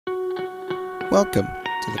Welcome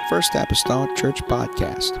to the First Apostolic Church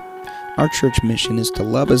Podcast. Our church mission is to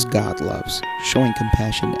love as God loves, showing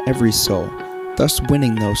compassion to every soul, thus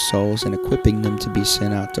winning those souls and equipping them to be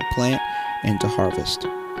sent out to plant and to harvest.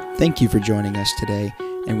 Thank you for joining us today,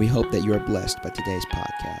 and we hope that you are blessed by today's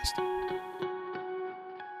podcast.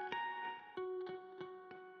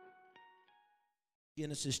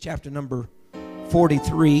 Genesis chapter number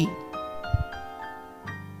 43.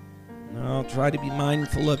 I'll try to be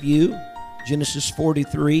mindful of you. Genesis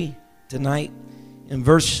 43 tonight, in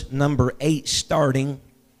verse number 8 starting.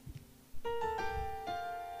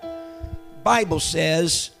 The Bible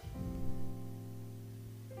says,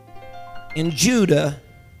 "And Judah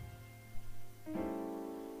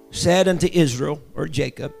said unto Israel," or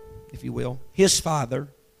Jacob, if you will, his father,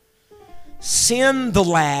 "Send the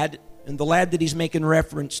lad," and the lad that he's making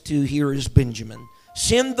reference to here is Benjamin,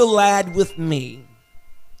 "send the lad with me,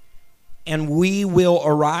 and we will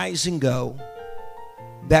arise and go,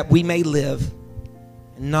 that we may live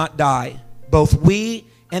and not die, both we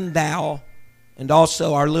and thou, and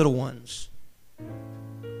also our little ones."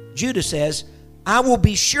 Judah says, "I will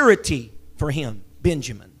be surety for him,"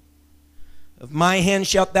 Benjamin. "Of my hand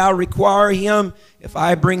shalt thou require him. If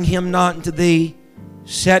I bring him not unto thee,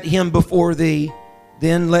 set him before thee,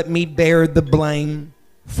 then let me bear the blame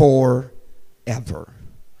forever."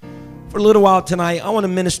 For a little while tonight, I want to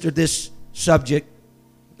minister this subject,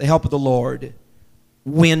 with the help of the Lord,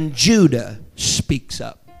 when Judah speaks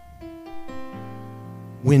up.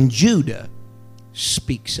 When Judah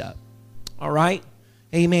speaks up. All right?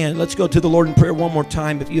 Amen. Let's go to the Lord in prayer one more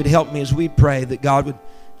time. If you'd help me as we pray that God would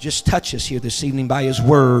just touch us here this evening by His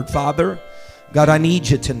Word. Father, God, I need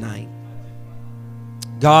You tonight.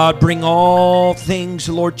 God, bring all things,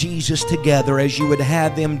 Lord Jesus, together as You would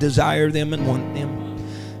have them, desire them, and want them.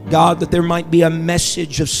 God, that there might be a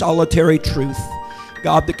message of solitary truth,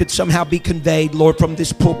 God, that could somehow be conveyed, Lord, from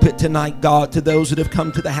this pulpit tonight, God, to those that have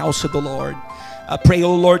come to the house of the Lord. I pray,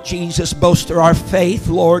 oh Lord Jesus, bolster our faith,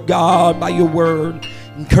 Lord God, by Your Word.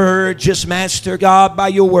 Encourage us, Master God, by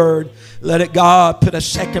Your Word. Let it, God, put a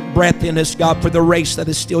second breath in us, God, for the race that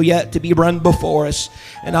is still yet to be run before us.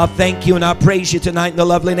 And I'll thank You and I praise You tonight in the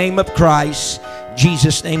lovely name of Christ. In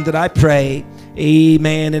Jesus' name that I pray.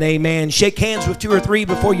 Amen and amen. Shake hands with two or three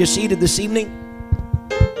before you're seated this evening.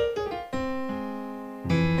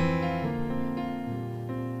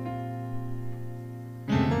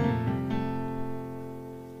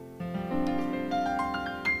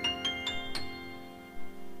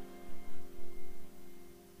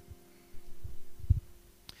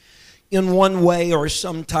 In one way or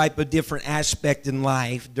some type of different aspect in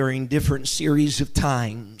life, during different series of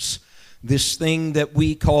times, this thing that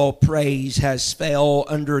we call praise has fell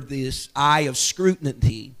under this eye of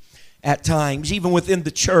scrutiny at times. Even within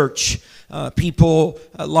the church, people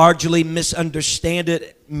largely misunderstand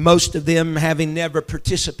it, most of them having never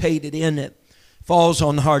participated in it. Falls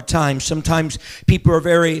on hard times. Sometimes people are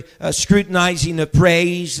very scrutinizing of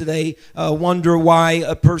praise. They wonder why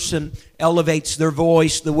a person elevates their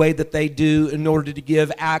voice the way that they do in order to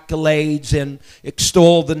give accolades and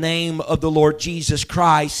extol the name of the Lord Jesus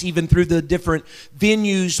Christ, even through the different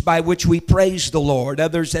venues by which we praise the Lord.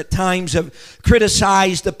 Others at times have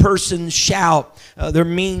criticized the person's shout, their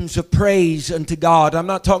means of praise unto God. I'm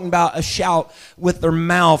not talking about a shout with their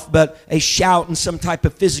mouth, but a shout in some type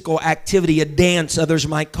of physical activity, a dance, others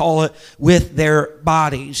might call it, with their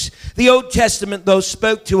bodies. The Old Testament, though,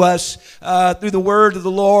 spoke to us through the word of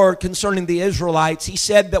the Lord concerning the Israelites. He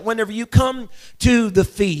said that whenever you come to the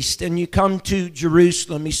feast and you come to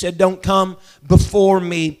Jerusalem, He said, don't come before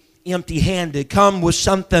me empty-handed. Come with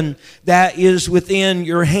something that is within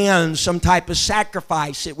your hands, some type of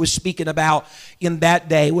sacrifice it was speaking about in that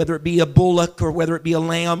day, whether it be a bullock or whether it be a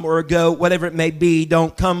lamb or a goat, whatever it may be.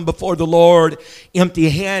 Don't come before the Lord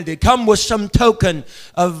empty-handed. Come with some token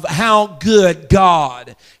of how good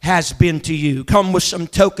God has been to you. Come with some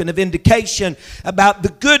token of indication about the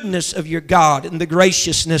goodness of your God and the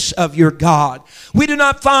graciousness of your God. We do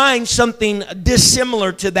not find something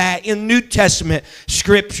dissimilar to that in New Testament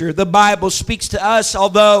Scripture. The Bible speaks to us,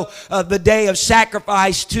 although the day of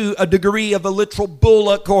sacrifice to a degree of a literal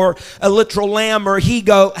bullock or a literal lamb or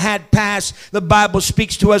he-goat had passed, the Bible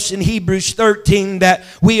speaks to us in Hebrews 13 that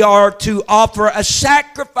we are to offer a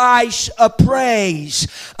sacrifice of praise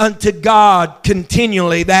unto God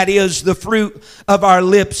continually. That is the fruit of our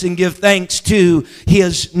lips, and give thanks to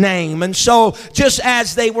His name. And so, just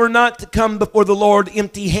as they were not to come before the Lord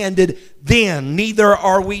empty-handed then, neither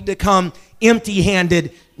are we to come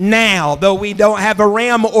empty-handed now. Though we don't have a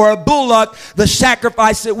ram or a bullock, the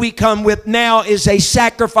sacrifice that we come with now is a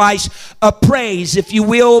sacrifice of praise, if you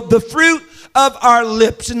will, the fruit of our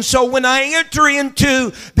lips. And so when I enter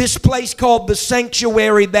into this place called the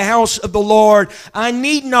sanctuary, the house of the Lord, I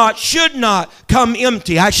need not, should not come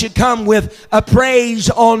empty. I should come with a praise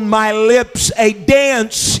on my lips, a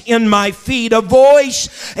dance in my feet, a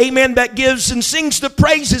voice, amen, that gives and sings the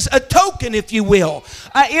praises, a token, if you will,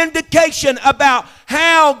 an indication about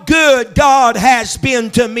how good God has been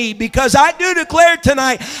to me. Because I do declare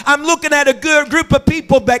tonight, I'm looking at a good group of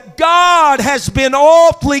people that God has been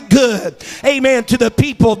awfully good, amen, to the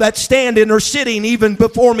people that standing or sitting even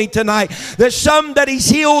before me tonight. There's some that He's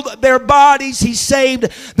healed their bodies, He's saved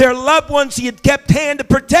their loved ones, He had kept hand of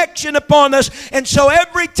protection upon us. And so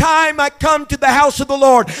every time I come to the house of the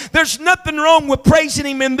Lord, there's nothing wrong with praising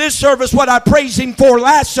Him in this service what I praised Him for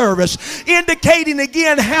last service, indicating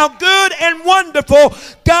again how good and wonderful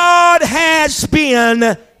God has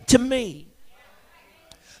been to me.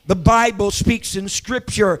 The Bible speaks in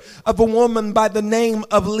Scripture of a woman by the name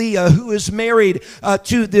of Leah who is married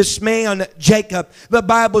to this man, Jacob. The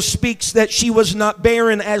Bible speaks that she was not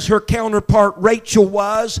barren as her counterpart Rachel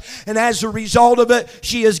was. And as a result of it,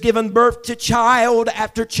 she has given birth to child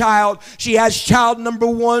after child. She has child number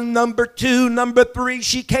 1, number 2, number 3.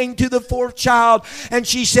 She came to the 4th child and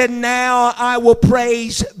she said, "Now I will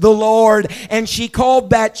praise the Lord." And she called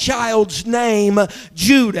that child's name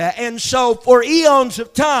Judah. And so for eons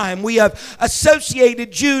of time, we have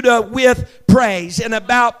associated Judah with praise and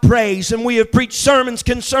about praise, and we have preached sermons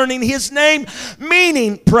concerning His name,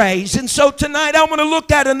 meaning praise. And so tonight I want to look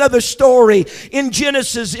at another story in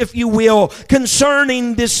Genesis, if you will,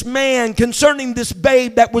 concerning this man, concerning this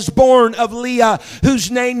babe that was born of Leah, whose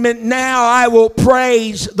name meant "Now I will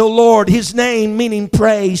praise the Lord." His name meaning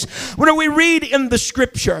praise. When we read in the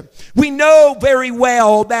Scripture, we know very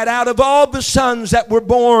well that out of all the sons that were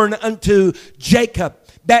born unto Jacob,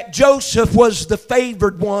 that Joseph was the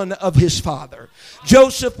favored one of his father.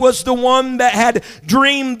 Joseph was the one that had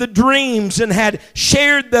dreamed the dreams and had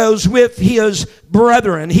shared those with his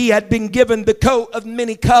brethren. He had been given the coat of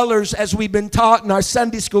many colors, as we've been taught in our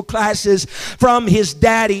Sunday school classes, from his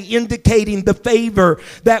daddy, indicating the favor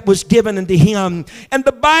that was given unto him. And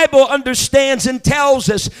the Bible understands and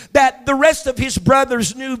tells us that the rest of his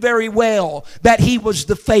brothers knew very well that he was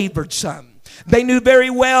the favored son. They knew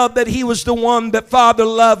very well that he was the one that Father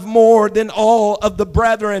loved more than all of the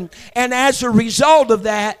brethren. And as a result of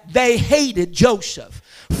that, they hated Joseph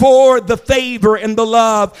for the favor and the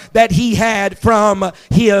love that he had from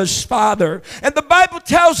his father. And the Bible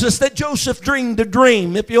tells us that Joseph dreamed a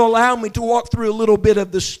dream. If you'll allow me to walk through a little bit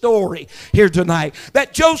of the story here tonight.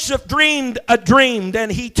 That Joseph dreamed a dream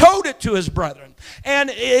and he told it to his brethren.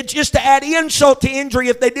 And just to add insult to injury,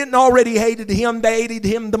 if they didn't already hated him, they hated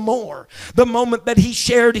him the more. The moment that he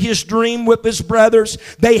shared his dream with his brothers,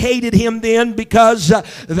 they hated him then because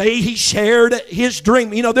he shared his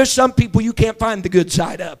dream. You know, there's some people you can't find the good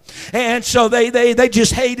side of. And so they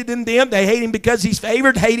just hated him then. They hate him because he's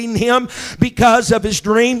favored, hating him because of his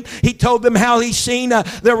dream. He told them how he seen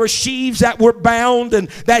there were sheaves that were bound and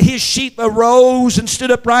that his sheep arose and stood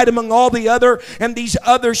upright among all the other, and these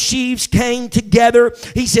other sheaves came together.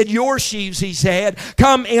 He said, "Your sheaves," he said,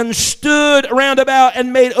 "come and stood round about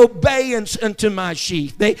and made obeisance unto my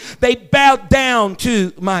sheaf." They bowed down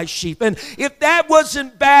to my sheep. And if that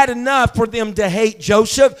wasn't bad enough for them to hate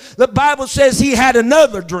Joseph, the Bible says he had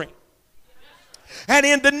another dream. And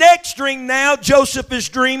in the next dream now, Joseph is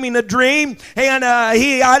dreaming a dream. And I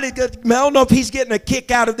don't know if he's getting a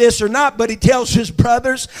kick out of this or not, but he tells his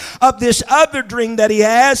brothers of this other dream that he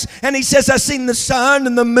has. And he says, "I seen the sun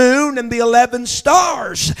and the moon and the 11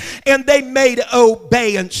 stars. And they made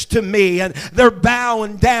obeisance to me." And they're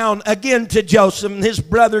bowing down again to Joseph. And his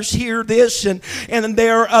brothers hear this and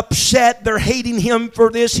they're upset. They're hating him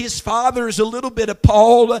for this. His father is a little bit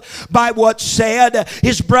appalled by what's said.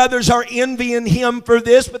 His brothers are envying him for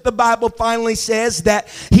this, but the Bible finally says that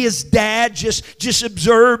his dad just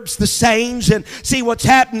observes the sayings and see what's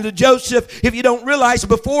happened to Joseph. If you don't realize,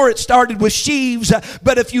 before it started with sheaves,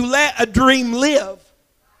 but if you let a dream live,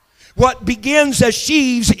 what begins as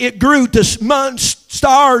sheaves, it grew to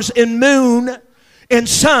stars and moon and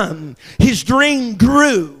sun. His dream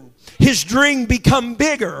grew. His dream become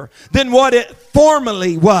bigger than what it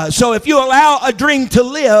formerly was. So if you allow a dream to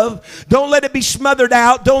live, don't let it be smothered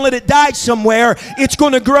out. Don't let it die somewhere. It's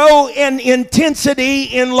going to grow in intensity,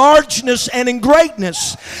 in largeness, and in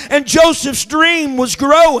greatness. And Joseph's dream was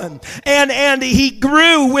growing. And he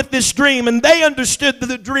grew with this dream. And they understood that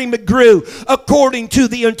the dream it grew according to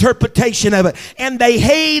the interpretation of it. And they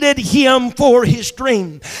hated him for his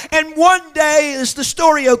dream. And one day, is the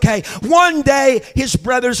story okay? One day his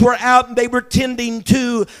brothers were out and they were tending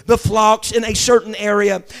to the flocks, and a certain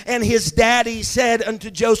area. And his daddy said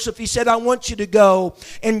unto Joseph, he said, I want you to go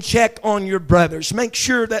and check on your brothers. Make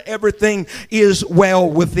sure that everything is well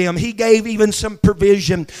with them. He gave even some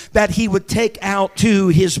provision that he would take out to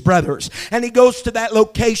his brothers. And he goes to that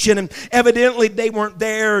location, and evidently they weren't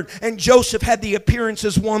there. And Joseph had the appearance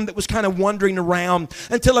as one that was kind of wandering around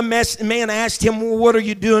until a man asked him, well, what are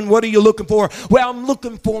you doing? What are you looking for? Well, I'm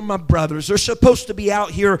looking for my brothers. They're supposed to be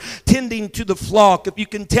out here tending to the flock. If you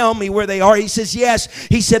can tell me where they are. He says, yes.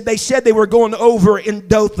 He said, they said they were going over in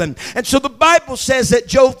Dothan. And so the Bible says that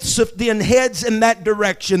Joseph then heads in that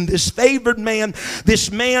direction. This favored man,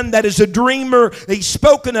 this man that is a dreamer, he's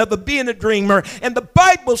spoken of being a dreamer. And the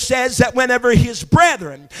Bible says that whenever his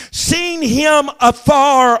brethren seen him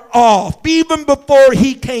afar off, even before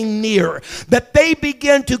he came near, that they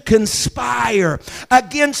began to conspire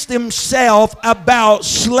against himself about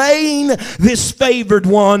slaying this favored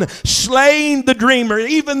one, slaying the dreamer.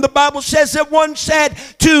 Even the Bible says that one said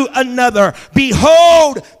to another,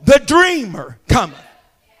 behold, the dreamer cometh.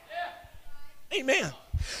 Amen.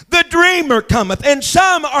 The dreamer cometh. And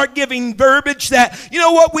some are giving verbiage that, you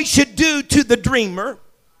know what we should do to the dreamer?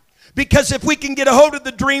 Because if we can get a hold of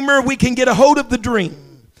the dreamer, we can get a hold of the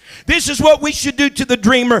dream. This is what we should do to the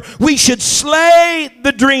dreamer. We should slay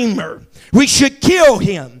the dreamer. We should kill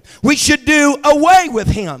him. We should do away with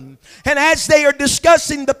him. And as they are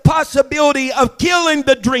discussing the possibility of killing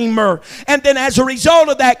the dreamer, and then as a result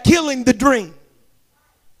of that, killing the dream,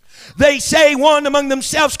 they say one among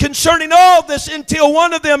themselves concerning all this, until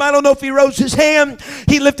one of them, I don't know if he rose his hand,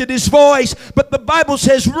 he lifted his voice, but the Bible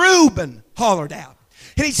says Reuben hollered out.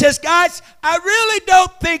 And he says, guys, I really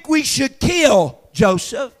don't think we should kill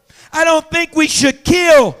Joseph. I don't think we should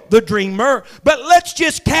kill the dreamer, but let's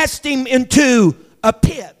just cast him into a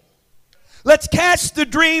pit. Let's cast the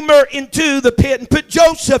dreamer into the pit and put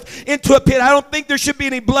Joseph into a pit. I don't think there should be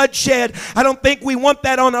any bloodshed. I don't think we want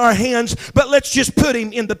that on our hands, but let's just put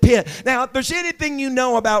him in the pit. Now, if there's anything you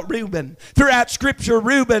know about Reuben, throughout Scripture,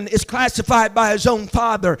 Reuben is classified by his own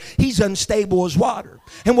father. He's unstable as water.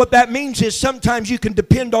 And what that means is sometimes you can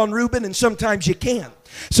depend on Reuben and sometimes you can't.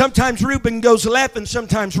 Sometimes Reuben goes left and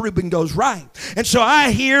sometimes Reuben goes right. And so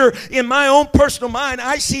I hear in my own personal mind,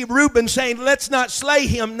 I see Reuben saying, let's not slay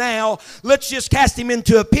him now. Let's just cast him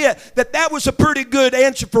into a pit. That was a pretty good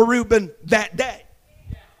answer for Reuben that day.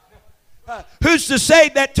 Who's to say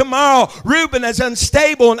that tomorrow Reuben, as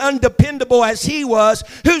unstable and undependable as he was,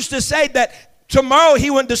 who's to say that tomorrow he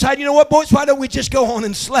wouldn't decide, you know what, boys, why don't we just go on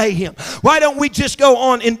and slay him? Why don't we just go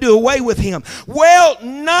on and do away with him? Well,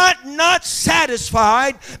 not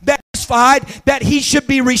satisfied that he should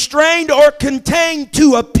be restrained or contained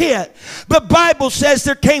to a pit. The Bible says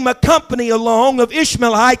there came a company along of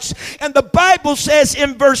Ishmaelites, and the Bible says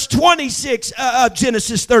in verse 26 of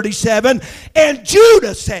Genesis 37, and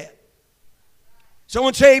Judah said,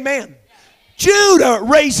 someone say amen. Judah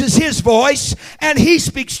raises his voice and he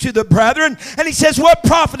speaks to the brethren and he says, what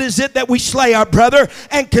profit is it that we slay our brother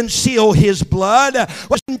and conceal his blood?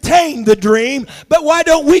 Contain the dream, but why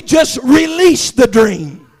don't we just release the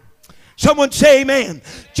dream? Someone say amen.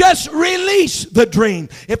 Just release the dream.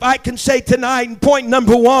 If I can say tonight, point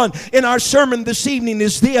number one in our sermon this evening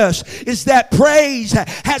is this, is that praise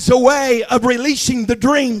has a way of releasing the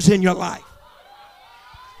dreams in your life.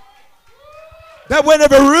 That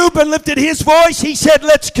whenever Reuben lifted his voice, he said,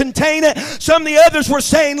 let's contain it. Some of the others were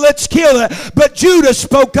saying, let's kill it. But Judah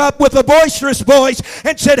spoke up with a boisterous voice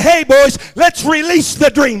and said, hey, boys, let's release the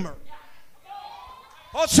dreamer.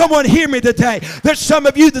 Oh, someone hear me today. There's some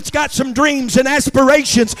of you that's got some dreams and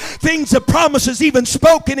aspirations, things of promises even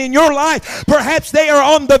spoken in your life. Perhaps they are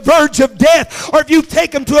on the verge of death, or if you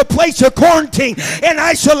take them to a place of quarantine and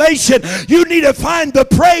isolation, you need to find the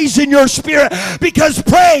praise in your spirit, because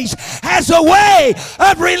praise has a way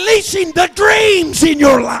of releasing the dreams in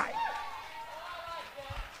your life.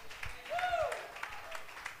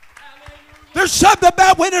 There's something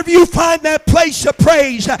about whenever you find that place of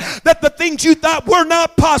praise, that the things you thought were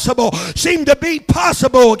not possible seem to be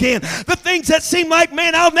possible again. The things that seem like,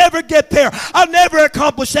 man, I'll never get there. I'll never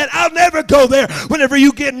accomplish that. I'll never go there. Whenever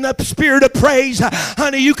you get in the spirit of praise,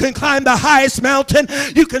 honey, you can climb the highest mountain.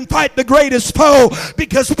 You can fight the greatest foe,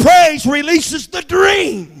 because praise releases the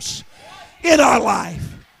dreams in our life.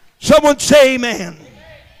 Someone say amen.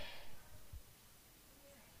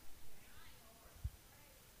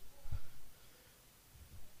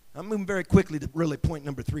 I'm moving very quickly to really point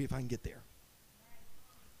number 3 if I can get there.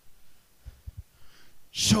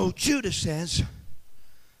 So Judah says,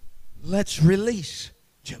 let's release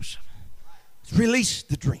Joseph. Let's release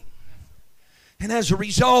the dream. And as a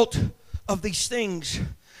result of these things,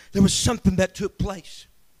 there was something that took place.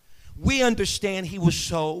 We understand he was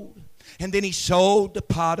sold. And then he sold to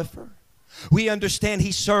Potiphar. We understand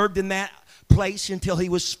he served in that place until he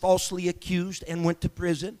was falsely accused and went to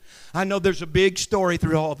prison. I know there's a big story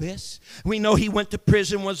through all this. We know he went to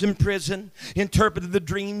prison, was in prison, interpreted the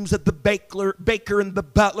dreams of the baker and the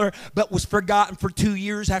butler, but was forgotten for 2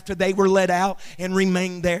 years after they were let out and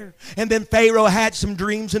remained there. And then Pharaoh had some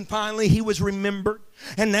dreams, and finally he was remembered.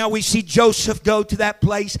 And now we see Joseph go to that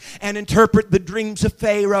place and interpret the dreams of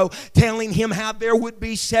Pharaoh, telling him how there would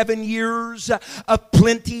be 7 years of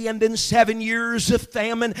plenty and then 7 years of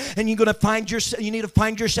famine. And you need to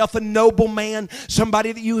find yourself a noble man,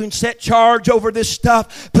 somebody that you can set charge over this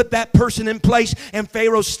stuff, put that person in place. And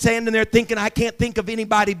Pharaoh's standing there thinking, I can't think of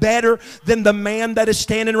anybody better than the man that is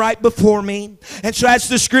standing right before me. And so as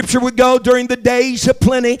the scripture would go, during the days of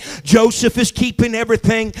plenty, Joseph is keeping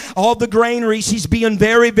everything, all the granaries. He's being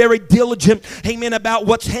very, very diligent, amen, about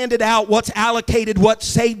what's handed out, what's allocated, what's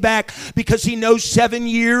saved back, because he knows 7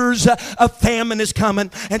 years of famine is coming.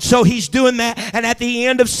 And so he's doing that. And at the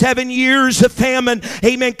end of 7 years of famine,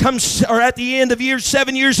 amen, at the end of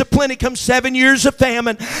 7 years of plenty comes 7 years of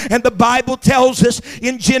famine. And the Bible tells us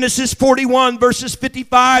in Genesis 41 verses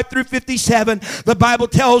 55 through 57, the Bible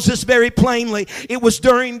tells us very plainly, it was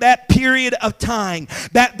during that period of time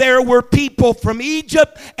that there were people from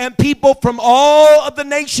Egypt and people from all of the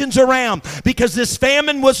nations around, because this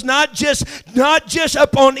famine was not just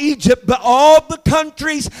upon Egypt, but all the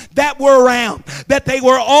countries that were around, that they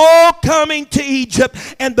were all coming to Egypt.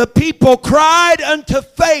 And the people cried unto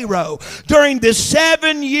Pharaoh during this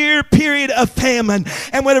 7-year period of famine.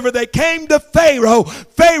 And whenever they came to Pharaoh,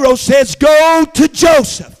 Pharaoh says, go to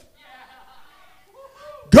Joseph.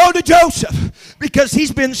 Go to Joseph, because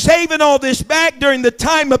he's been saving all this back during the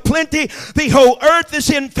time of plenty. The whole earth is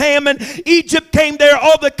in famine. Egypt came there.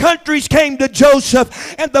 All the countries came to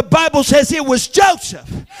Joseph. And the Bible says it was Joseph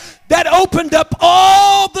that opened up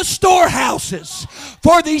all the storehouses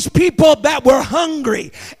for these people that were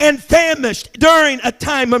hungry and famished during a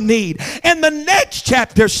time of need. And the next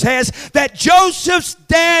chapter says that Joseph's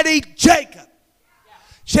daddy, Jacob,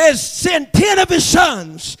 send 10 of his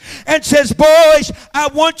sons and says, boys, I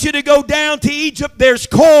want you to go down to Egypt. There's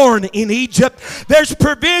corn in Egypt. There's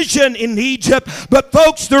provision in Egypt. But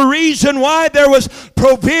folks, the reason why there was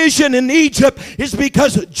provision in Egypt is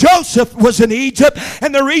because Joseph was in Egypt.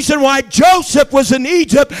 And the reason why Joseph was in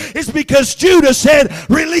Egypt is because Judah said,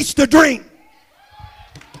 release the dream.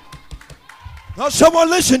 Oh, someone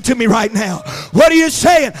listen to me right now. What are you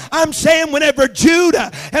saying? I'm saying whenever Judah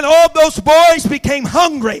and all those boys became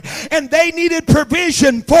hungry and they needed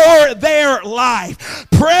provision for their life,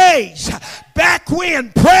 praise, back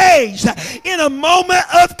when, praise, in a moment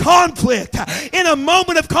of conflict,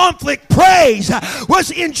 praise was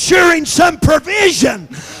ensuring some provision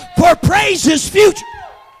for praise's future.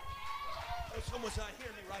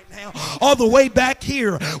 All the way back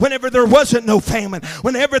here, whenever there wasn't no famine,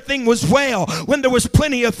 when everything was well, when there was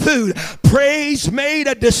plenty of food, praise made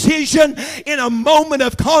a decision in a moment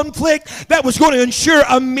of conflict that was going to ensure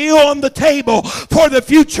a meal on the table for the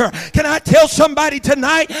future. Can I tell somebody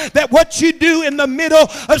tonight that what you do in the middle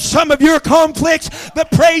of some of your conflicts, the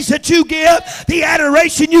praise that you give, the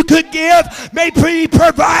adoration you could give, may be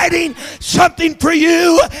providing something for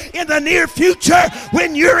you in the near future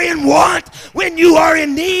when you're in want, when you are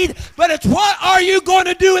in need. But it's what are you going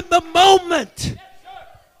to do in the moment?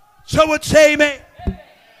 So would say amen.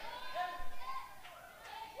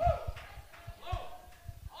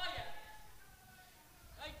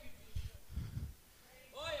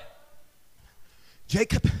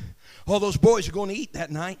 Jacob, all those boys are going to eat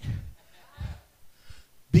that night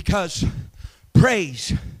because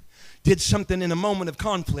praise did something in a moment of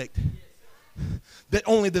conflict that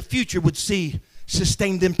only the future would see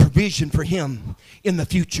sustained in provision for him in the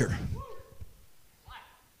future.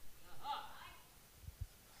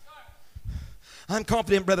 I'm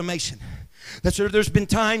confident, Brother Mason, that there's been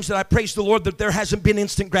times that I praise the Lord that there hasn't been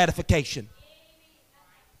instant gratification.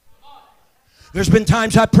 There's been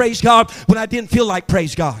times I praise God when I didn't feel like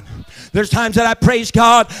praise God. There's times that I praise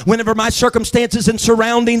God whenever my circumstances and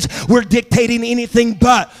surroundings were dictating anything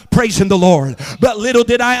but praising the Lord. But little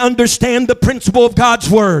did I understand the principle of God's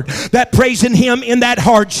word, that praising Him in that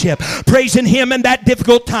hardship, praising Him in that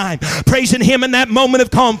difficult time, praising Him in that moment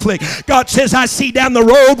of conflict. God says, I see down the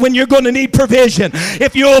road when you're going to need provision.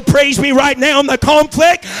 If you'll praise me right now in the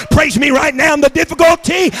conflict, praise me right now in the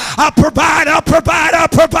difficulty, I'll provide, I'll provide, I'll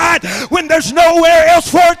provide. When there's nowhere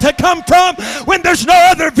else for it to come from, when there's no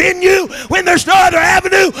other venue, when there's no other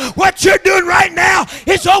avenue, what you're doing right now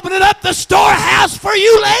is opening up the storehouse for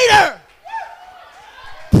you later.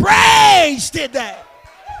 Praise did that.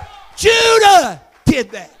 Judah did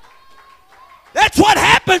that. That's what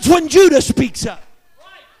happens when Judah speaks up.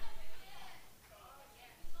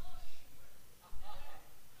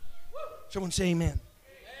 Someone say amen.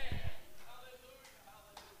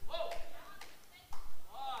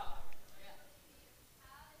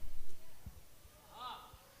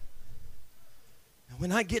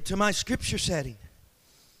 When I get to my scripture setting,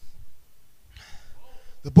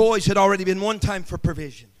 the boys had already been one time for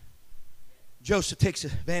provision. Joseph takes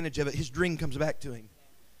advantage of it. His dream comes back to him.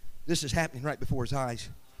 This is happening right before his eyes.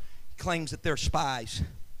 He claims that they're spies.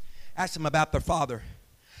 Ask them about their father.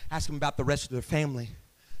 Ask them about the rest of their family.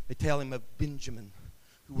 They tell him of Benjamin,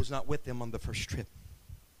 who was not with them on the first trip.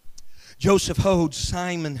 Joseph holds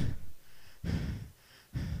Simon.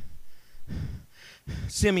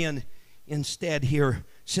 Simeon instead here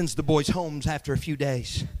sends the boys homes after a few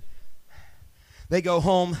days. They go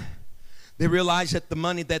home. They realize that the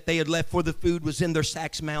money that they had left for the food was in their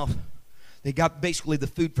sack's mouth. They got basically the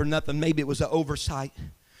food for nothing. Maybe it was an oversight.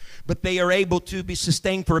 But they are able to be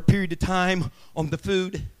sustained for a period of time on the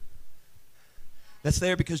food that's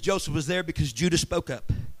there because Joseph was there because Judah spoke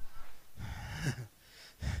up.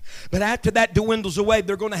 But after that dwindles away,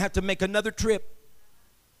 they're going to have to make another trip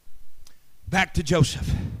back to Joseph.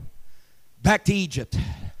 Back to Egypt.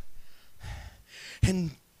 And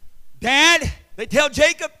Dad, they tell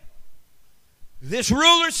Jacob, this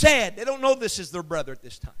ruler said, they don't know this is their brother at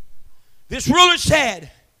this time. This ruler said,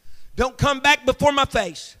 don't come back before my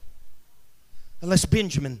face unless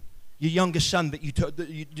Benjamin, your youngest son that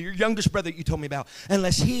your youngest brother that you told me about,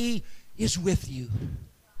 unless he is with you.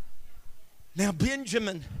 Now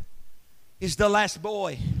Benjamin is the last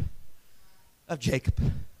boy of Jacob.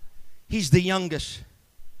 He's the youngest.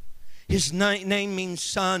 His name means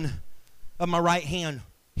son of my right hand.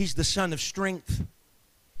 He's the son of strength.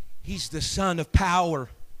 He's the son of power.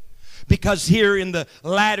 Because here in the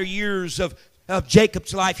latter years of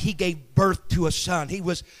Jacob's life, he gave birth to a son. He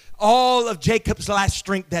was all of Jacob's last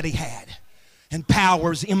strength that he had. And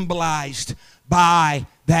power is symbolized by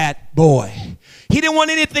that boy. He didn't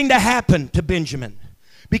want anything to happen to Benjamin.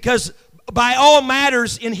 Because by all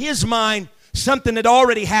matters, in his mind, something had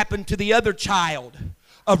already happened to the other child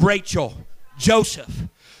of Rachel, Joseph.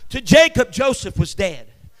 To Jacob, Joseph was dead.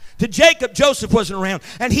 To Jacob, Joseph wasn't around.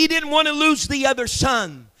 And he didn't want to lose the other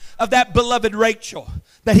son of that beloved Rachel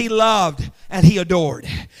that he loved and he adored.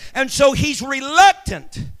 And so he's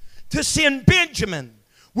reluctant to send Benjamin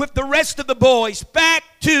with the rest of the boys back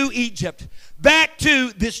to Egypt, back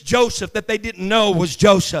to this Joseph that they didn't know was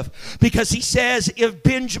Joseph. Because he says, if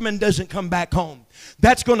Benjamin doesn't come back home,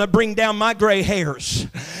 that's going to bring down my gray hairs.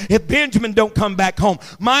 If Benjamin don't come back home,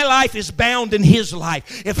 my life is bound in his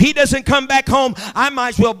life. If he doesn't come back home, I might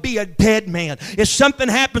as well be a dead man. If something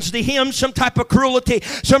happens to him, some type of cruelty,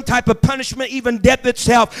 some type of punishment, even death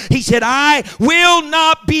itself, he said, I will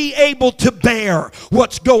not be able to bear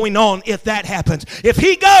what's going on if that happens. If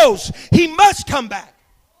he goes, he must come back.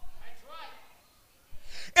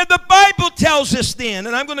 And the Bible tells us then,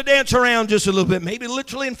 and I'm going to dance around just a little bit, maybe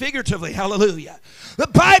literally and figuratively, hallelujah. The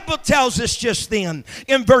Bible tells us just then,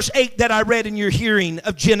 in verse 8 that I read in your hearing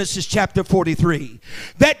of Genesis chapter 43,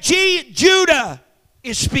 that Judah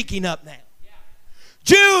is speaking up now.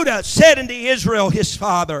 Judah said unto Israel his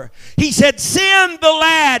father, he said, send the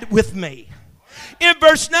lad with me. In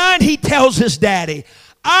verse 9 he tells his daddy,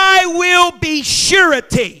 I will be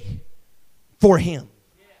surety for him.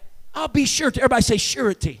 I'll be surety. Everybody say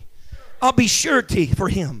surety. I'll be surety for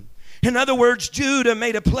him. In other words, Judah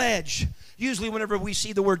made a pledge. Usually whenever we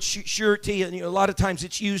see the word surety, and a lot of times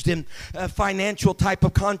it's used in a financial type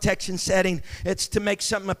of context and setting. It's to make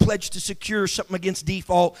something a pledge to secure something against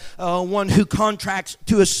default. One who contracts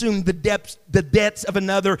to assume the debts of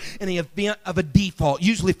another in the event of a default,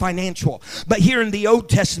 usually financial. But here in the Old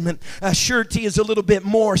Testament, surety is a little bit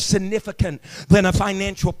more significant than a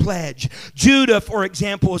financial pledge. Judah, for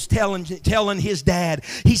example, is telling his dad,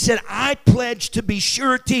 he said, I pledge to be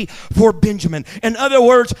surety for Benjamin. In other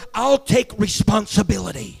words, I'll take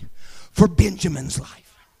responsibility for Benjamin's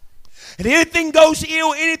life. And anything goes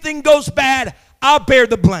ill, anything goes bad, I'll bear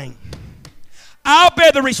the blame. I'll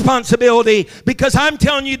bear the responsibility because I'm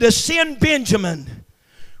telling you to send Benjamin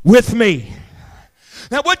with me.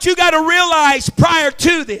 Now what you got to realize prior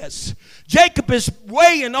to this, Jacob is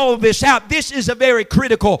weighing all of this out. This is a very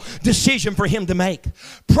critical decision for him to make.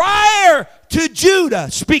 Prior to Judah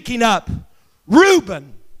speaking up,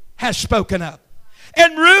 Reuben has spoken up.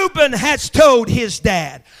 And Reuben has told his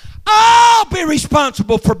dad, I'll be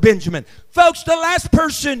responsible for Benjamin. Folks, the last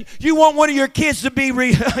person you want one of your kids to be,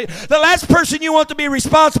 the last person you want to be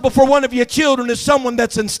responsible for one of your children is someone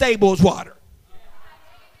that's unstable as water.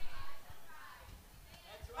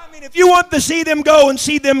 If you want to see them go and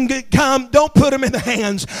see them come, don't put them in the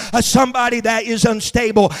hands of somebody that is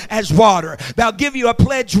unstable as water. They'll give you a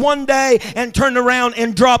pledge one day and turn around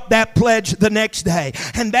and drop that pledge the next day.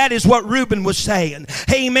 And that is what Reuben was saying.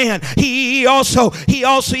 Amen. He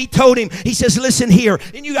told him, he says, listen here.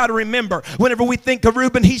 And you got to remember, whenever we think of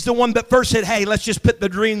Reuben, he's the one that first said, hey, let's just put the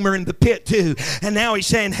dreamer in the pit too. And now he's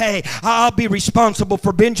saying, hey, I'll be responsible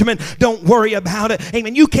for Benjamin. Don't worry about it.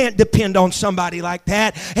 Amen. You can't depend on somebody like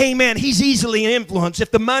that. Amen. He's easily influenced.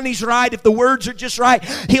 If the money's right, if the words are just right,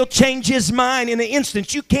 he'll change his mind in an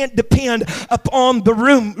instant. You can't depend upon the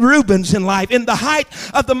Reubens in life. In the height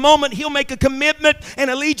of the moment, he'll make a commitment and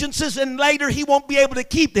allegiances, and later he won't be able to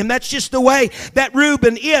keep them. That's just the way that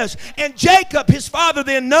Reuben is. And Jacob, his father,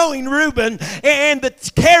 then knowing Reuben and the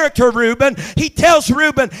character of Reuben, he tells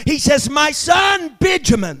Reuben, he says, my son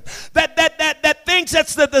Benjamin, that thinks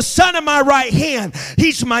that's the son of my right hand.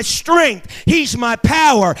 He's my strength. He's my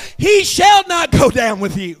power. He shall not go down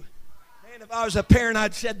with you. Man, if I was a parent,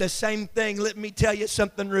 I'd said the same thing. Let me tell you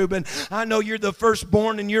something, Reuben. I know you're the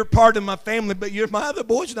firstborn and you're part of my family, but my other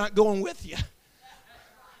boy's not going with you.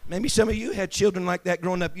 Maybe some of you had children like that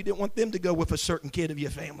growing up. You didn't want them to go with a certain kid of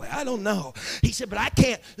your family. I don't know. He said, but I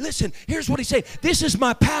can't. Listen, here's what he said. This is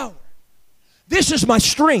my power. This is my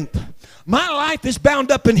strength. My life is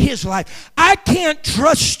bound up in his life. I can't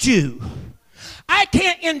trust you. I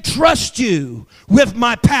can't entrust you with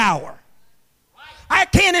my power. I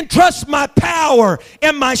can't entrust my power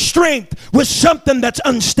and my strength with something that's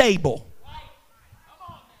unstable.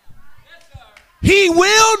 He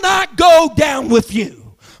will not go down with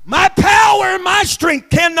you. My power and my strength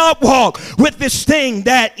cannot walk with this thing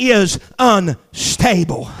that is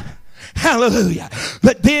unstable. Hallelujah.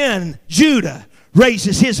 But then Judah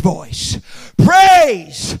raises his voice.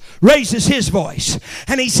 Praise raises his voice.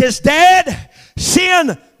 And he says, Dad,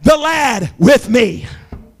 send the lad with me.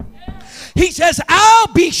 He says,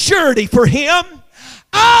 I'll be surety for him.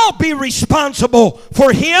 I'll be responsible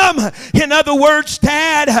for him. In other words,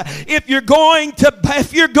 Dad, if you're going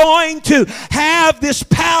to have this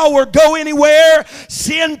power go anywhere,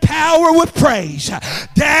 send power with praise.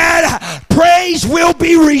 Dad, praise will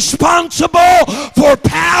be responsible for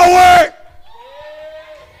power.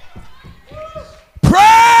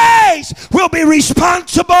 Praise will be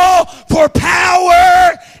responsible for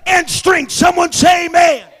power and strength. Someone say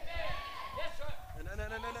amen.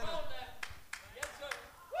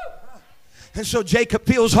 And so Jacob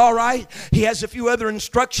feels all right. He has a few other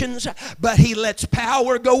instructions, but he lets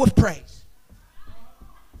power go with praise.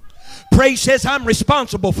 Praise says, I'm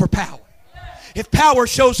responsible for power. If power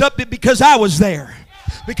shows up, it's because I was there.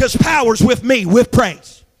 Because power's with me, with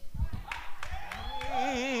praise.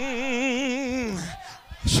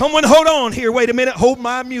 Someone hold on here. Wait a minute. Hold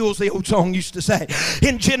my mules, the old song used to say.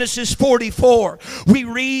 In Genesis 44, we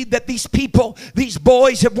read that these people, these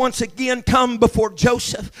boys have once again come before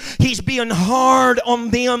Joseph. He's being hard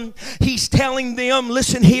on them. He's telling them,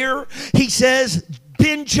 listen here. He says,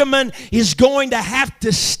 Benjamin is going to have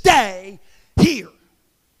to stay here.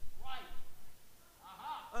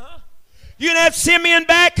 You can have Simeon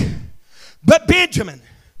back, but Benjamin,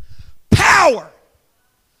 power,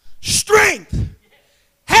 strength,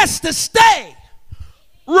 has to stay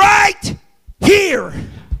right here.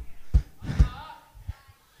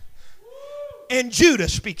 And Judah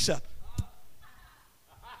speaks up.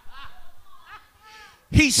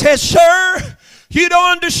 He says, sir, you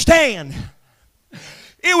don't understand.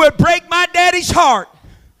 It would break my daddy's heart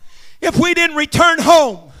if we didn't return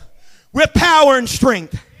home with power and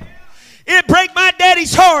strength. It'd break my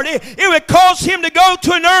daddy's heart. It would cause him to go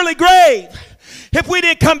to an early grave if we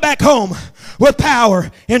didn't come back home with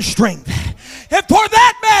power and strength. And for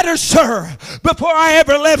that matter, sir, before I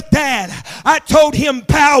ever left Dad, I told him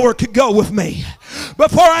power could go with me.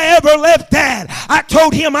 Before I ever left Dad, I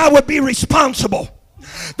told him I would be responsible,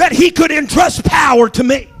 that he could entrust power to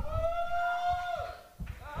me.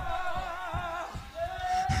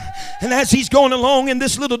 And as he's going along in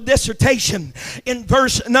this little dissertation, in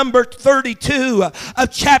verse number 32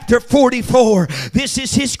 of chapter 44, this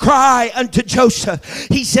is his cry unto Joseph.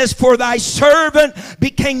 He says, for thy servant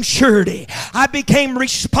became surety. I became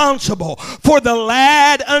responsible for the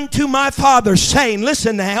lad unto my father, saying,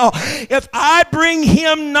 listen now, if I bring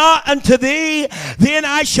him not unto thee, then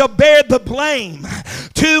I shall bear the blame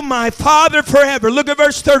to my father forever. Look at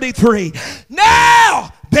verse 33.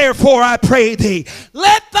 Now, therefore, I pray thee,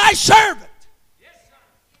 let thy servant,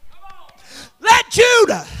 let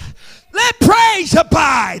Judah, Let praise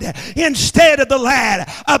abide instead of the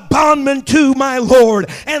lad, a bondman to my Lord,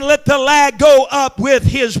 and let the lad go up with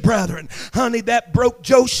his brethren. Honey, that broke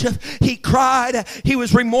Joseph. He cried. He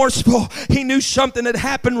was remorseful. He knew something had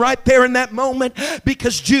happened right there in that moment,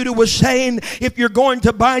 because Judah was saying, if you're going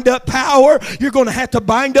to bind up power, you're going to have to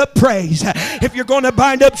bind up praise. If you're going to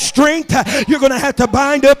bind up strength, you're going to have to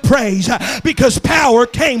bind up praise, because power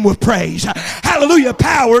came with praise. Hallelujah.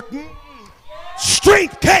 Power,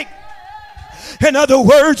 strength came. In other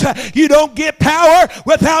words, you don't get power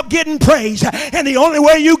without getting praise. And the only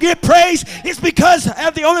way you get praise is because,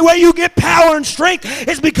 the only way you get power and strength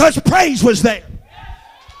is because praise was there.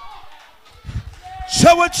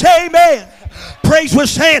 So it's amen. Praise was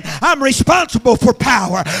saying, I'm responsible for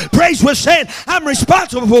power. Praise was saying, I'm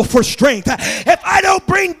responsible for strength. If I don't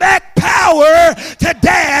bring back power to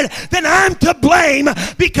Dad, then I'm to blame,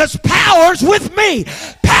 because power's with me.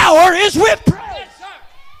 Power is with praise.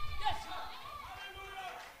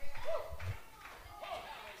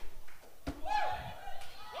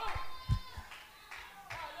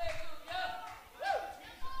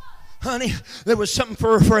 Honey, there was something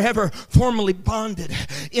forever formerly bonded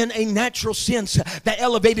in a natural sense that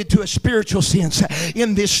elevated to a spiritual sense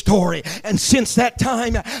in this story. And since that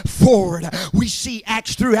time forward, we see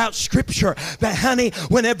acts throughout Scripture that, honey,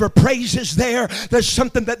 whenever praise is there, there's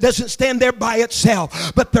something that doesn't stand there by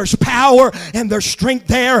itself, but there's power and there's strength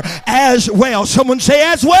there as well. Someone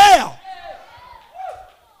say, as well.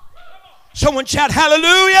 Someone shout,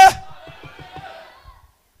 hallelujah.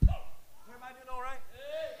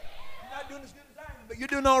 You're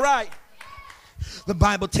doing all right. The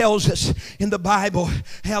Bible tells us in the Bible,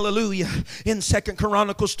 hallelujah, in 2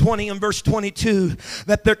 Chronicles 20 and verse 22,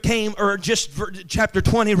 that there came, or just chapter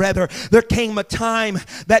 20 rather, there came a time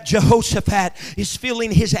that Jehoshaphat is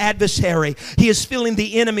feeling his adversary. He is feeling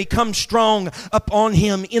the enemy come strong upon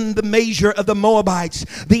him in the measure of the Moabites,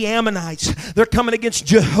 the Ammonites. They're coming against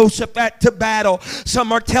Jehoshaphat to battle.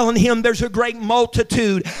 Some are telling him there's a great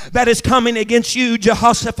multitude that is coming against you,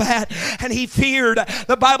 Jehoshaphat. And he feared.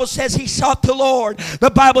 The Bible says he sought the Lord.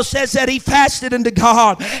 The Bible says that he fasted unto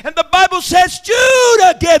God. And the Bible says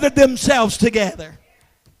Judah gathered themselves together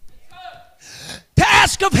to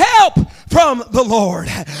ask of help from the Lord.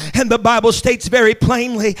 And the Bible states very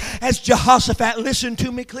plainly, as Jehoshaphat, listen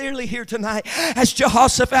to me clearly here tonight, as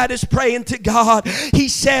Jehoshaphat is praying to God, he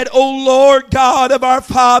said, O Lord God of our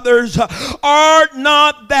fathers, art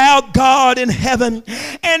not thou God in heaven,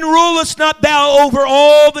 and rulest not thou over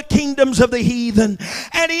all the kingdoms of the heathen?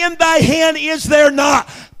 And in thy hand is there not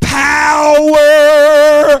power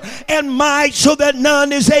and might, so that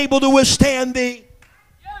none is able to withstand thee?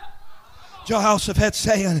 Jehoshaphat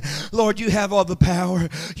saying, Lord, you have all the power.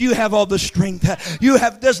 You have all the strength.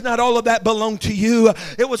 Does not all of that belong to you?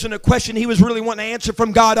 It wasn't a question he was really wanting to answer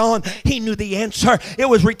from God on. He knew the answer. It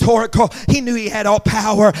was rhetorical. He knew he had all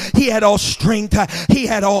power. He had all strength. He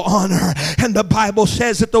had all honor. And the Bible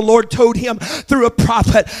says that the Lord told him through a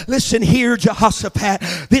prophet, listen here,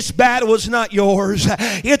 Jehoshaphat, this battle is not yours.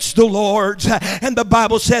 It's the Lord's. And the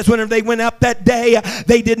Bible says whenever they went out that day,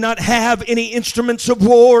 they did not have any instruments of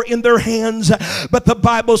war in their hands. But the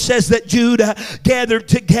Bible says that Judah gathered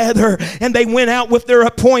together and they went out with their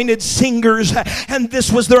appointed singers, and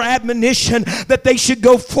this was their admonition, that they should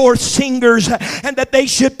go forth singers and that they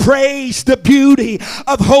should praise the beauty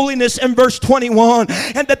of holiness in verse 21,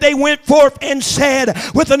 and that they went forth and said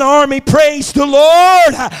with an army, praise the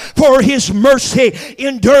Lord, for his mercy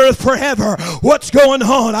endureth forever. What's going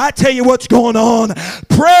on? I tell you what's going on.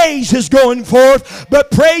 Praise is going forth, but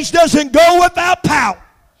praise doesn't go without power.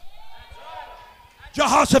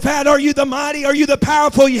 Jehoshaphat, are you the mighty? Are you the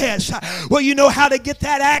powerful? Yes. Well, you know how to get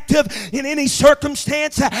that active in any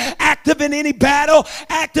circumstance, active in any battle,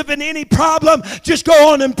 active in any problem. Just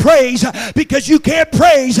go on and praise, because you can't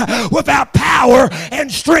praise without power and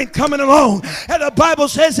strength coming along. And the Bible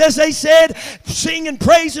says, as they said, singing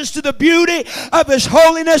praises to the beauty of his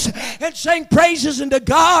holiness and sang praises unto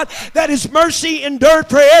God that his mercy endured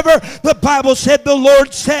forever. The Bible said the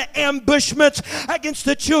Lord set ambushments against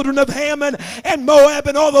the children of Ammon and Moab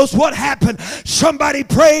and all those. What happened? Somebody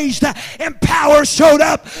praised and power showed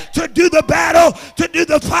up to do the battle, to do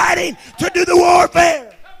the fighting, to do the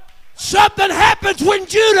warfare. Something happens when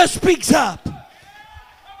Judah speaks up.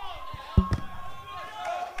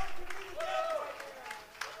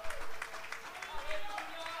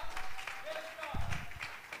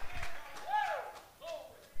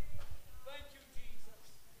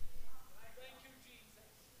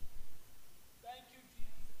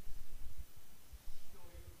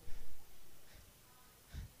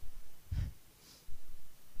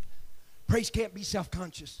 Praise can't be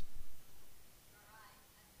self-conscious.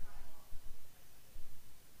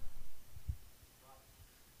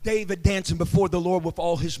 David dancing before the Lord with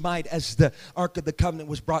all his might as the Ark of the Covenant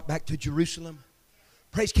was brought back to Jerusalem.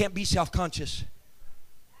 Praise can't be self-conscious,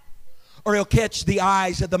 or he'll catch the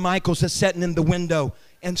eyes of the Michaels that's sitting in the window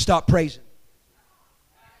and stop praising.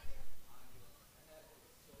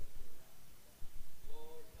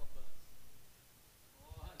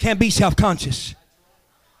 Can't be self-conscious.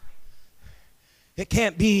 It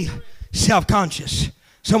can't be self-conscious.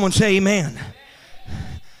 Someone say amen.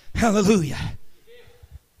 Hallelujah.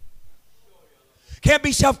 Can't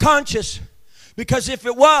be self-conscious, because if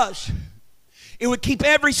it was, it would keep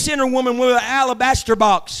every sinner woman with an alabaster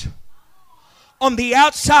box on the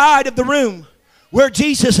outside of the room where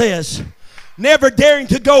Jesus is, never daring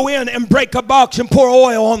to go in and break a box and pour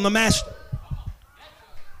oil on the master.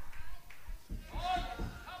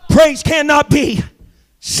 Praise cannot be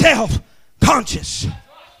self-conscious.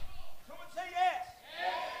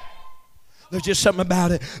 There's just something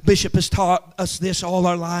about it. Bishop has taught us this all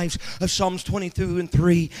our lives, of Psalms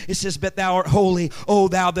 22:3. It says, "But thou art holy, O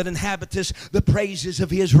thou that inhabitest the praises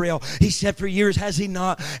of Israel." He said for years, has he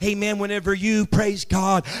not? Amen. Whenever you praise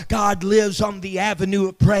God, God lives on the avenue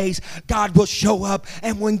of praise. God will show up.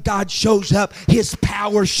 And when God shows up, his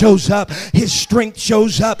power shows up. His strength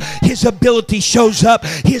shows up. His ability shows up.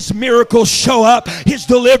 His miracles show up. His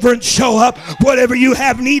deliverance show up. Whatever you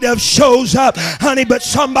have need of shows up. Honey, but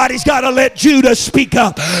somebody's got to let Judah speak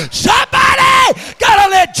up. Somebody gotta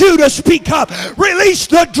let Judah speak up. Release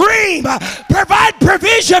the dream. Provide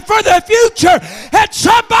provision for the future. And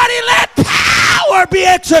somebody let power be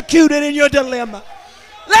executed in your dilemma.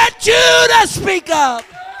 Let Judah speak up.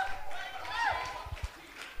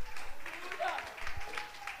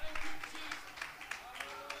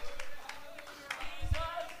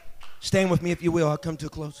 Stand with me if you will. I'll come to a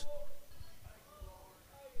close.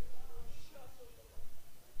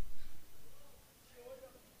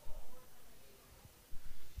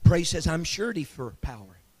 Praise says, I'm surety for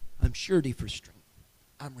power. I'm surety for strength.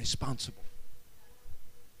 I'm responsible.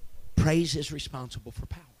 Praise is responsible for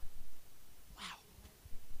power.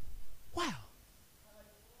 Wow. Wow.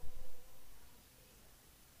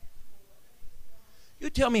 You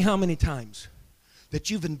tell me how many times that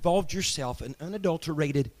you've involved yourself in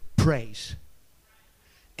unadulterated praise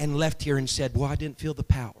and left here and said, well, I didn't feel the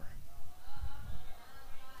power.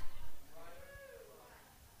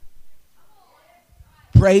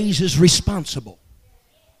 Praise is responsible.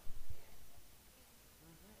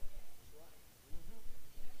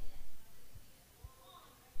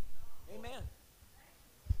 Amen.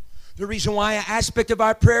 The reason why an aspect of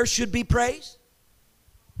our prayer should be praise.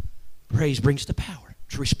 Praise brings the power.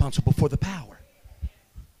 It's responsible for the power.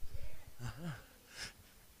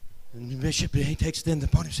 And the bishop, he takes then the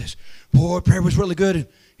podium and says, boy, prayer was really good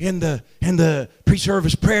in the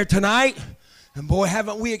pre-service prayer tonight. And boy,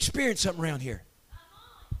 haven't we experienced something around here.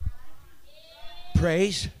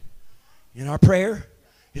 Praise in our prayer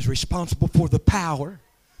is responsible for the power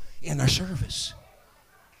in our service.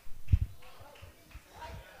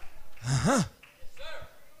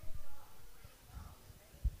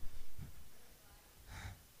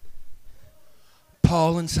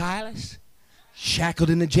 Paul and Silas,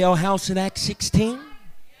 shackled in the jailhouse in Acts 16.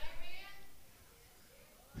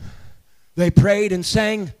 They prayed and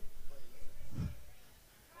sang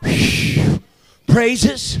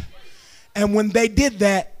praises. And when they did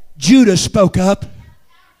that, Judah spoke up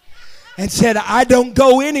and said, I don't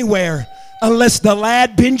go anywhere unless the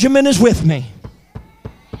lad Benjamin is with me.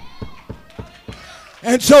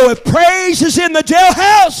 And so if praise is in the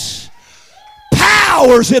jailhouse,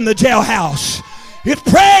 power's in the jailhouse. If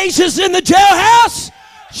praise is in the jailhouse,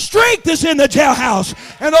 strength is in the jailhouse.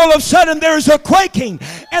 And all of a sudden there is a quaking,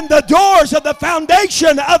 and the doors of the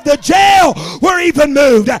foundation of the jail were even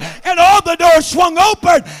moved, and all the doors swung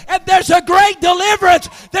open, and there's a great deliverance.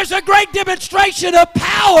 There's a great demonstration of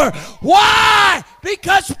power. Why?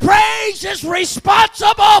 Because praise is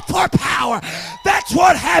responsible for power. That's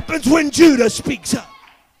what happens when Judah speaks up.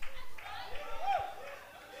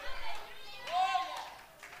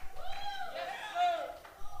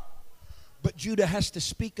 But Judah has to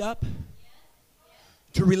speak up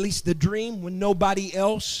to release the dream when nobody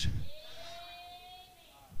else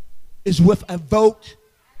is with a vote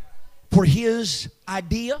for his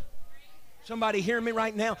idea. Somebody hear me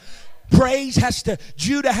right now?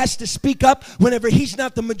 Judah has to speak up whenever he's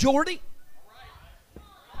not the majority.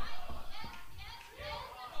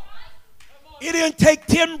 It didn't take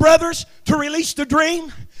 10 brothers to release the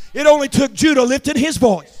dream. It only took Judah lifting his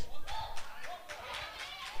voice.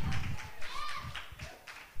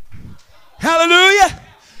 Hallelujah.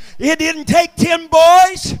 It didn't take 10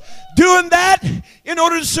 boys doing that. in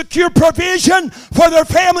order to secure provision for their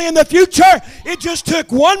family in the future, it just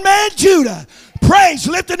took one man, Judah, praise,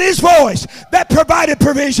 lifting his voice, that provided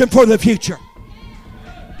provision for the future.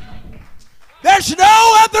 There's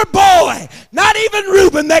no other boy, not even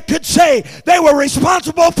Reuben, that could say they were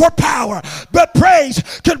responsible for power. But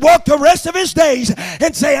praise could walk the rest of his days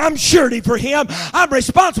and say, I'm surety for him. I'm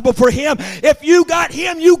responsible for him. If you got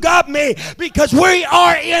him, you got me, because we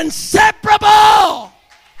are inseparable.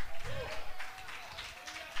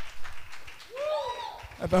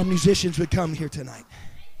 If our musicians would come here tonight.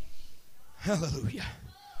 Hallelujah.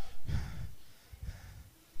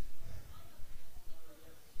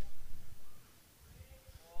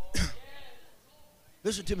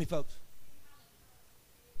 Listen to me, folks.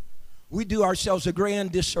 We do ourselves a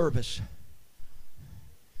grand disservice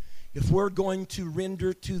if we're going to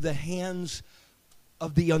render to the hands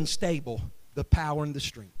of the unstable the power and the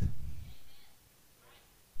strength.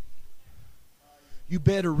 You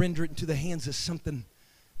better render it into the hands of something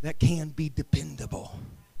that can be dependable.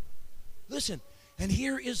 Listen, and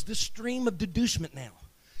here is the stream of deducement now.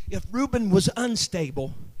 If Reuben was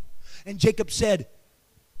unstable and Jacob said,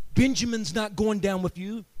 Benjamin's not going down with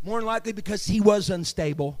you, more than likely because he was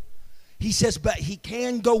unstable. He says, but he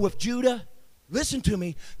can go with Judah. Listen to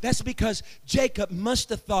me. That's because Jacob must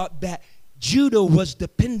have thought that Judah was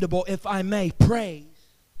dependable, if I may praise.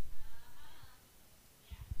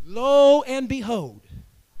 Lo and behold,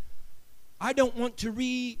 I don't want to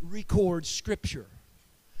re-record Scripture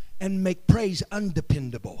and make praise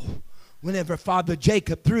undependable. Whenever Father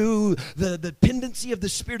Jacob, through the dependency of the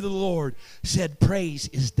Spirit of the Lord, said praise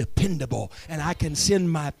is dependable, and I can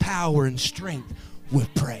send my power and strength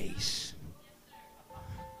with praise.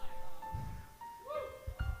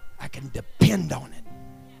 I can depend on it.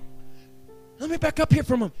 Let me back up here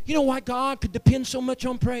for a moment. You know why God could depend so much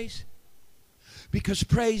on praise? Because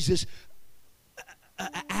praise is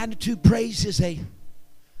attitude. Praise is a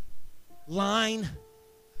line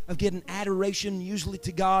of getting adoration, usually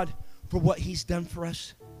to God, for what He's done for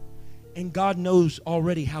us. And God knows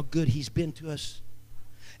already how good He's been to us,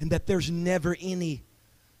 and that there's never any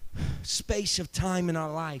space of time in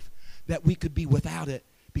our life that we could be without it,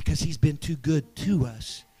 because He's been too good to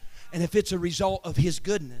us. And if it's a result of His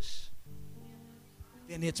goodness,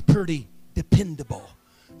 then it's pretty dependable,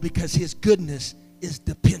 because His goodness is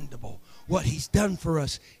dependable. What He's done for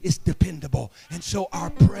us is dependable. And so our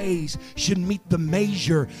praise should meet the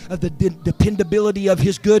measure of the dependability of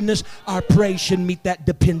His goodness. Our praise should meet that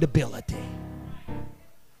dependability.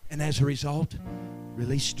 And as a result,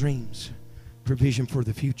 release streams, provision for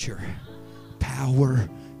the future, power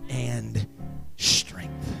and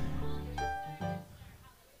strength.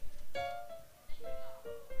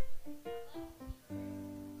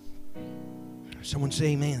 Someone say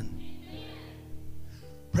amen.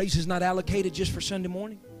 Praise is not allocated just for Sunday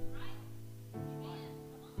morning.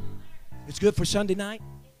 It's good for Sunday night.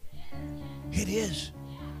 It is.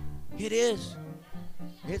 It is.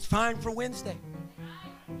 It's fine for Wednesday.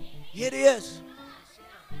 It is.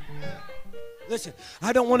 Listen,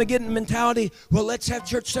 I don't want to get in the mentality, well, let's have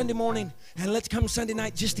church Sunday morning and let's come Sunday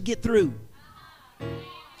night just to get through.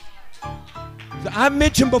 I've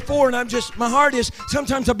mentioned before, and my heart is,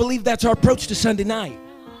 sometimes I believe that's our approach to Sunday night.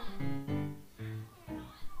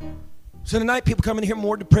 Sunday night, people come in here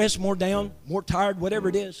more depressed, more down, more tired, whatever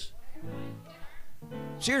it is.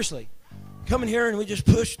 Seriously. Come in here and we just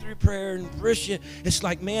push through prayer and push you. It's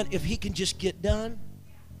like, man, if he can just get done,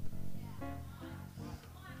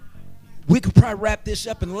 we could probably wrap this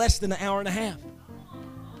up in less than an hour and a half.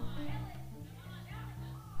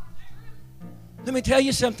 Let me tell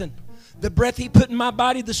you something. The breath He put in my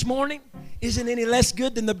body this morning isn't any less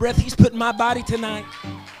good than the breath He's put in my body tonight.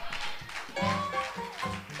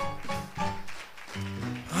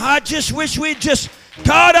 I just wish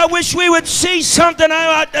God, I wish we would see something.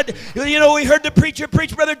 We heard the preacher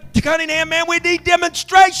preach, Brother Cunningham, man, we need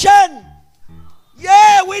demonstration.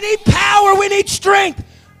 Yeah, we need power, we need strength.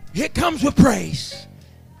 It comes with praise.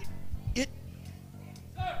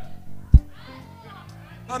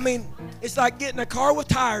 It's like getting a car with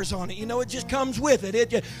tires on it. It just comes with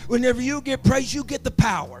it. Whenever you get praise, you get the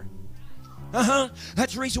power.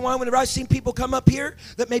 That's the reason why whenever I've seen people come up here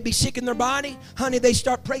that may be sick in their body, honey, they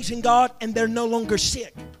start praising God and they're no longer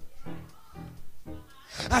sick.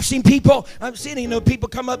 I've seen people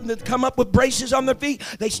come up with braces on their feet.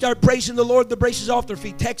 They start praising the Lord, the braces off their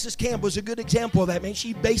feet. Texas Camp was a good example of that, man.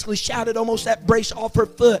 She basically shouted almost that brace off her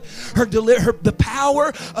foot. The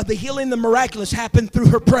power of the healing, the miraculous happened through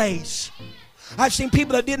her praise. I've seen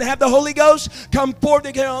people that didn't have the Holy Ghost come forth.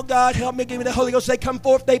 They go, oh God, help me, give me the Holy Ghost. They come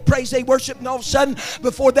forth, they praise, they worship, and all of a sudden,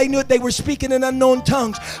 before they knew it, they were speaking in unknown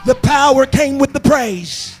tongues. The power came with the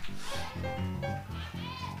praise.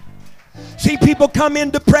 See people come in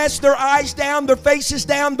depressed, their eyes down, their faces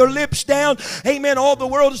down, their lips down. Amen. All the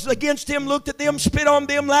world is against them, looked at them, spit on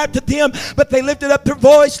them, laughed at them. But they lifted up their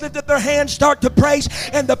voice, lifted their hands, start to praise.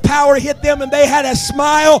 And the power hit them and they had a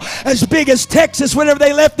smile as big as Texas whenever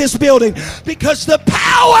they left this building. Because the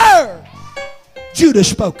power. Judah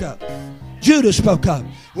spoke up. Judah spoke up.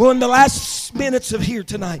 Well, in the last minutes of here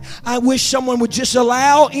tonight, I wish someone would just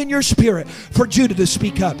allow in your spirit for Judah to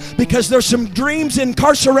speak up, because there's some dreams in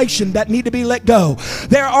incarceration that need to be let go.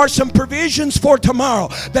 There are some provisions for tomorrow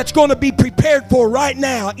that's going to be prepared for right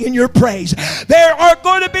now in your praise. There are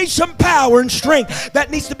going to be some power and strength that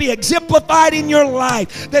needs to be exemplified in your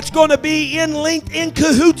life, that's going to be linked in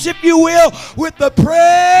cahoots, if you will, with the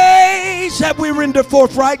praise that we render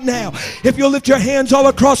forth right now. If you'll lift your hands all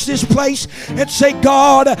across this place and say,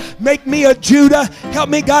 God, make me a Judah. Help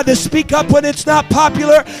me, God, to speak up when it's not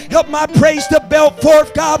popular. Help my praise to belt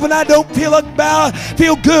forth, God, when I don't feel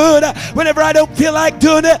good. Whenever I don't feel like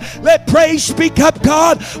doing it, let praise speak up,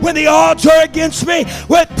 God, when the odds are against me.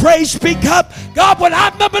 Let praise speak up, God, when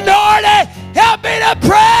I'm the minority. Help me to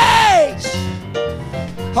praise.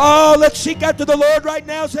 Oh, let's seek after the Lord right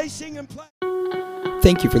now as they sing and play.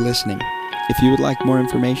 Thank you for listening. If you would like more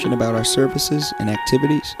information about our services and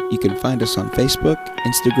activities, you can find us on Facebook,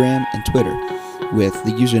 Instagram, and Twitter with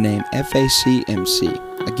the username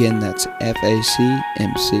FACMC. Again, that's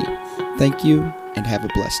FACMC. Thank you, and have a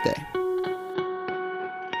blessed day.